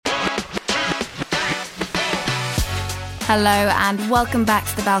Hello and welcome back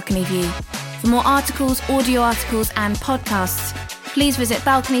to The Balcony View. For more articles, audio articles and podcasts, please visit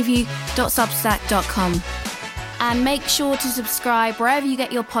balconyview.substack.com. And make sure to subscribe wherever you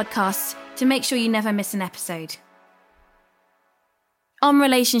get your podcasts to make sure you never miss an episode. On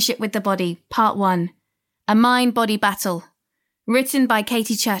Relationship with the Body, Part 1. A Mind-Body Battle. Written by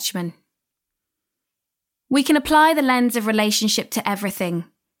Katie Churchman. We can apply the lens of relationship to everything.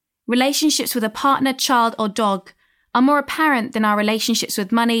 Relationships with a partner, child or dog are more apparent than our relationships with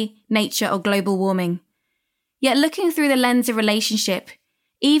money, nature or global warming. Yet looking through the lens of relationship,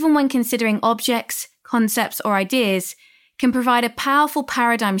 even when considering objects, concepts or ideas, can provide a powerful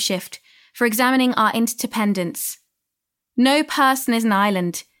paradigm shift for examining our interdependence. No person is an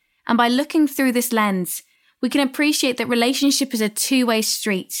island, and by looking through this lens, we can appreciate that relationship is a two-way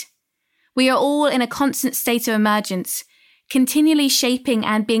street. We are all in a constant state of emergence, continually shaping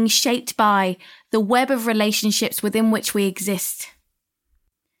and being shaped by the web of relationships within which we exist.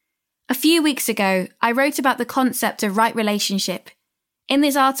 A few weeks ago, I wrote about the concept of right relationship. In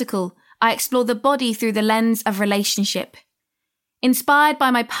this article, I explore the body through the lens of relationship. Inspired by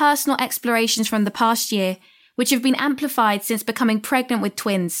my personal explorations from the past year, which have been amplified since becoming pregnant with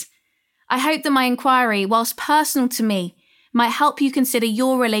twins, I hope that my inquiry, whilst personal to me, might help you consider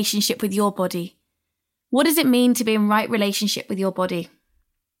your relationship with your body. What does it mean to be in right relationship with your body?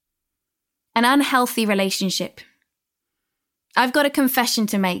 An unhealthy relationship. I've got a confession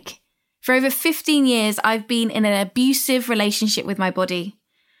to make. For over 15 years, I've been in an abusive relationship with my body.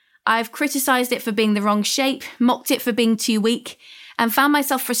 I've criticised it for being the wrong shape, mocked it for being too weak, and found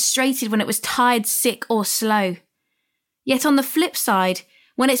myself frustrated when it was tired, sick, or slow. Yet on the flip side,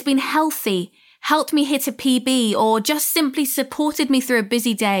 when it's been healthy, helped me hit a PB, or just simply supported me through a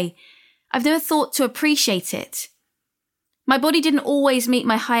busy day, I've never thought to appreciate it. My body didn't always meet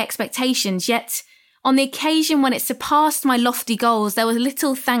my high expectations, yet on the occasion when it surpassed my lofty goals, there was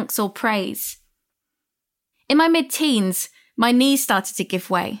little thanks or praise. In my mid-teens, my knees started to give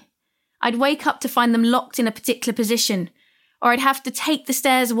way. I'd wake up to find them locked in a particular position, or I'd have to take the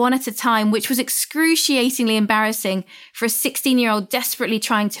stairs one at a time, which was excruciatingly embarrassing for a 16-year-old desperately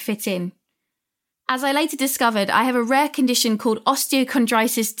trying to fit in. As I later discovered, I have a rare condition called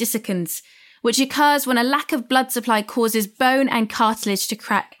osteochondritis dissecans, which occurs when a lack of blood supply causes bone and cartilage to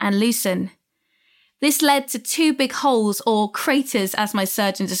crack and loosen. This led to two big holes, or craters as my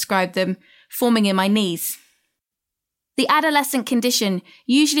surgeon described them, forming in my knees. The adolescent condition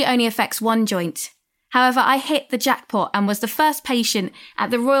usually only affects one joint. However, I hit the jackpot and was the first patient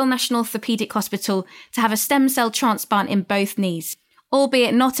at the Royal National Orthopaedic Hospital to have a stem cell transplant in both knees,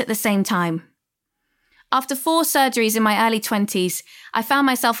 albeit not at the same time. After 4 surgeries in my early 20s, I found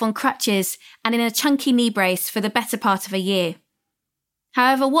myself on crutches and in a chunky knee brace for the better part of a year.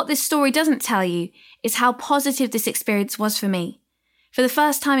 However, what this story doesn't tell you is how positive this experience was for me. For the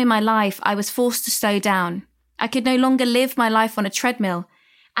first time in my life, I was forced to slow down. I could no longer live my life on a treadmill,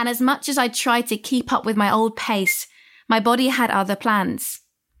 and as much as I tried to keep up with my old pace, my body had other plans.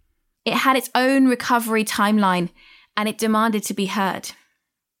 It had its own recovery timeline, and it demanded to be heard.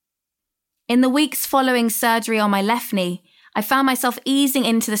 In the weeks following surgery on my left knee, I found myself easing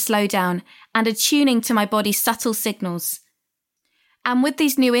into the slowdown and attuning to my body's subtle signals. And with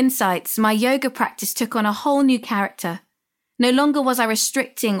these new insights, my yoga practice took on a whole new character. No longer was I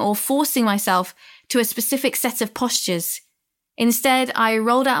restricting or forcing myself to a specific set of postures. Instead, I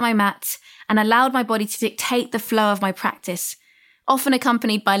rolled out my mat and allowed my body to dictate the flow of my practice, often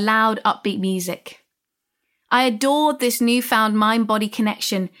accompanied by loud, upbeat music. I adored this newfound mind-body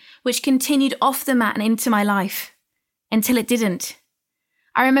connection, which continued off the mat and into my life. Until it didn't.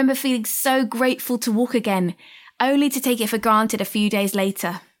 I remember feeling so grateful to walk again, only to take it for granted a few days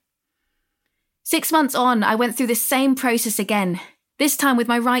later. 6 months on, I went through the same process again, this time with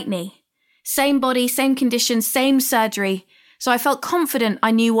my right knee. Same body, same condition, same surgery, so I felt confident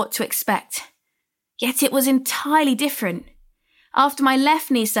I knew what to expect. Yet it was entirely different. After my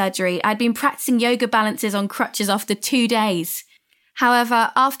left knee surgery, I'd been practicing yoga balances on crutches after 2 days.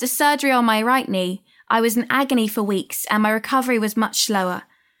 However, after surgery on my right knee, I was in agony for weeks and my recovery was much slower.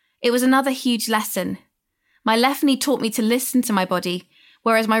 It was another huge lesson. My left knee taught me to listen to my body,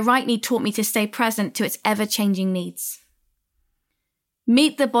 whereas my right knee taught me to stay present to its ever-changing needs.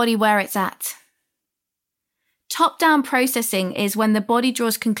 Meet the body where it's at. Top-down processing is when the body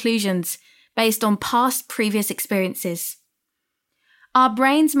draws conclusions based on past previous experiences. Our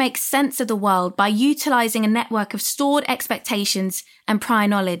brains make sense of the world by utilizing a network of stored expectations and prior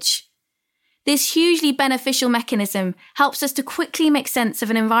knowledge. This hugely beneficial mechanism helps us to quickly make sense of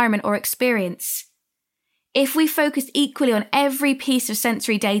an environment or experience. If we focused equally on every piece of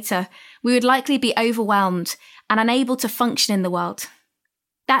sensory data, we would likely be overwhelmed and unable to function in the world.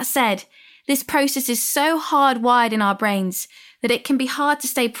 That said, this process is so hardwired in our brains that it can be hard to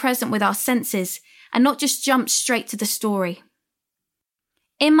stay present with our senses and not just jump straight to the story.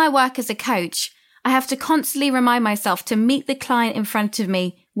 In my work as a coach, I have to constantly remind myself to meet the client in front of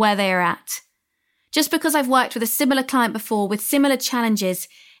me where they are at. Just because I've worked with a similar client before with similar challenges,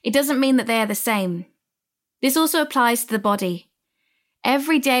 it doesn't mean that they are the same. This also applies to the body.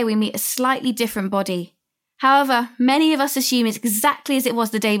 Every day we meet a slightly different body. However, many of us assume it's exactly as it was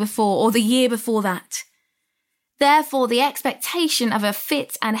the day before or the year before that. Therefore, the expectation of a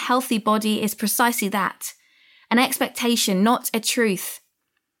fit and healthy body is precisely that, an expectation, not a truth.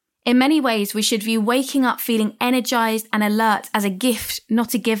 In many ways, we should view waking up feeling energized and alert as a gift,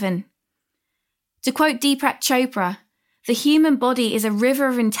 not a given. To quote Deepak Chopra, the human body is a river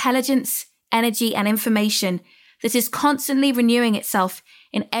of intelligence, energy, and information that is constantly renewing itself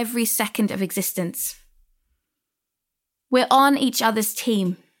in every second of existence. We're on each other's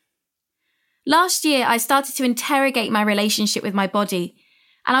team. Last year, I started to interrogate my relationship with my body,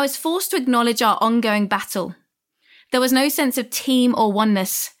 and I was forced to acknowledge our ongoing battle. There was no sense of team or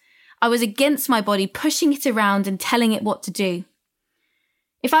oneness. I was against my body, pushing it around and telling it what to do.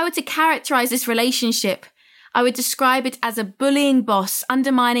 If I were to characterize this relationship, I would describe it as a bullying boss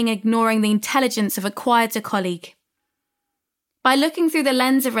undermining and ignoring the intelligence of a quieter colleague. By looking through the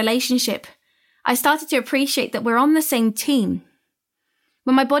lens of relationship, I started to appreciate that we're on the same team.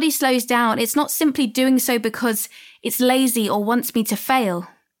 When my body slows down, it's not simply doing so because it's lazy or wants me to fail.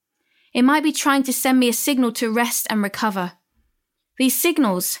 It might be trying to send me a signal to rest and recover. These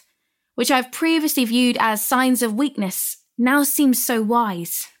signals, which I've previously viewed as signs of weakness, now seem so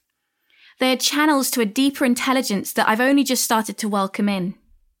wise. They are channels to a deeper intelligence that I've only just started to welcome in.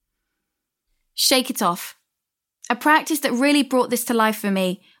 Shake it off. A practice that really brought this to life for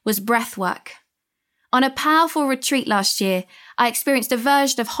me was breath work. On a powerful retreat last year, I experienced a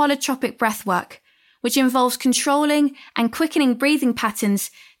version of holotropic breathwork, which involves controlling and quickening breathing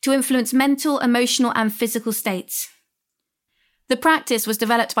patterns to influence mental, emotional, and physical states. The practice was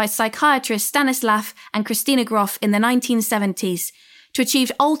developed by psychiatrists Stanislav and Christina Grof in the 1970s to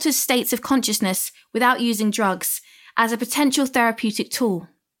achieve altered states of consciousness without using drugs as a potential therapeutic tool.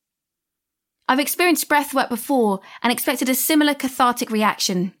 I've experienced breathwork before and expected a similar cathartic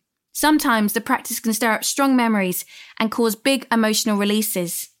reaction. Sometimes the practice can stir up strong memories and cause big emotional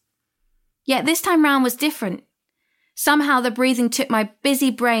releases. Yet this time round was different. Somehow the breathing took my busy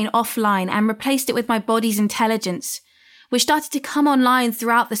brain offline and replaced it with my body's intelligence, which started to come online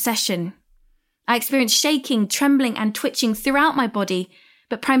throughout the session. I experienced shaking, trembling, and twitching throughout my body,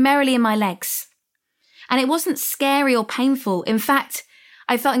 but primarily in my legs. And it wasn't scary or painful. In fact,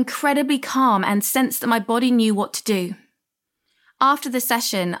 I felt incredibly calm and sensed that my body knew what to do. After the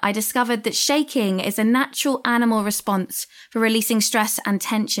session, I discovered that shaking is a natural animal response for releasing stress and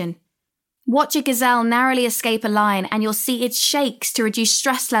tension. Watch a gazelle narrowly escape a lion and you'll see it shakes to reduce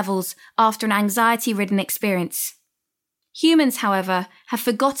stress levels after an anxiety-ridden experience. Humans, however, have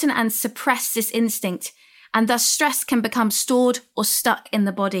forgotten and suppressed this instinct, and thus stress can become stored or stuck in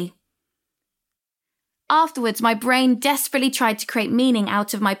the body. Afterwards, my brain desperately tried to create meaning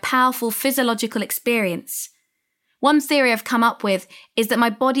out of my powerful physiological experience. One theory I've come up with is that my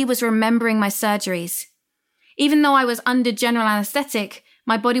body was remembering my surgeries. Even though I was under general anesthetic,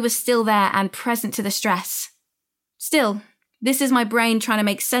 my body was still there and present to the stress. Still, this is my brain trying to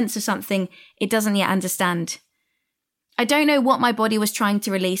make sense of something it doesn't yet understand. I don't know what my body was trying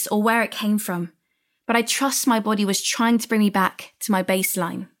to release or where it came from, but I trust my body was trying to bring me back to my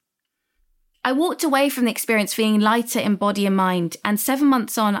baseline. I walked away from the experience feeling lighter in body and mind, and 7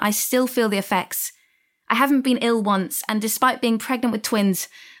 months on, I still feel the effects. I haven't been ill once, and despite being pregnant with twins,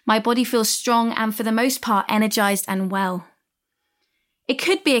 my body feels strong and for the most part energized and well. It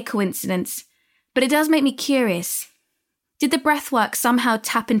could be a coincidence, but it does make me curious. Did the breathwork somehow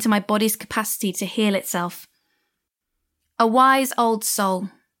tap into my body's capacity to heal itself? A wise old soul.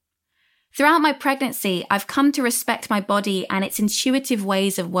 Throughout my pregnancy, I've come to respect my body and its intuitive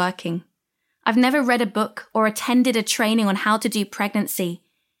ways of working. I've never read a book or attended a training on how to do pregnancy,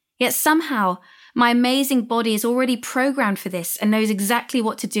 yet somehow my amazing body is already programmed for this and knows exactly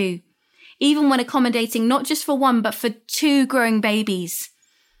what to do, even when accommodating not just for one but for 2 growing babies.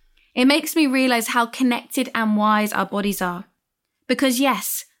 It makes me realize how connected and wise our bodies are. Because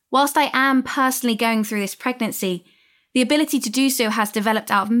yes, whilst I am personally going through this pregnancy, the ability to do so has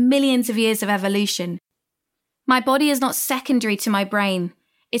developed out of millions of years of evolution. My body is not secondary to my brain.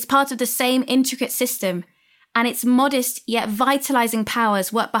 It's part of the same intricate system, and its modest yet vitalizing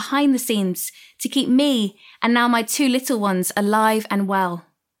powers work behind the scenes to keep me and now my 2 little ones alive and well.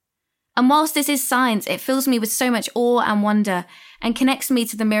 And whilst this is science, it fills me with so much awe and wonder and connects me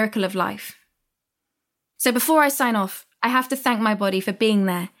to the miracle of life. So before I sign off, I have to thank my body for being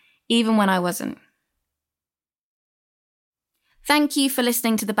there, even when I wasn't. Thank you for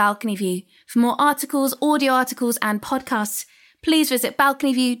listening to The Balcony View. For more articles, audio articles, and podcasts, please visit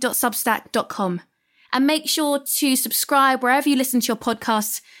balconyview.substack.com. And make sure to subscribe wherever you listen to your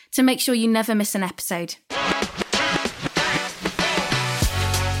podcasts to make sure you never miss an episode.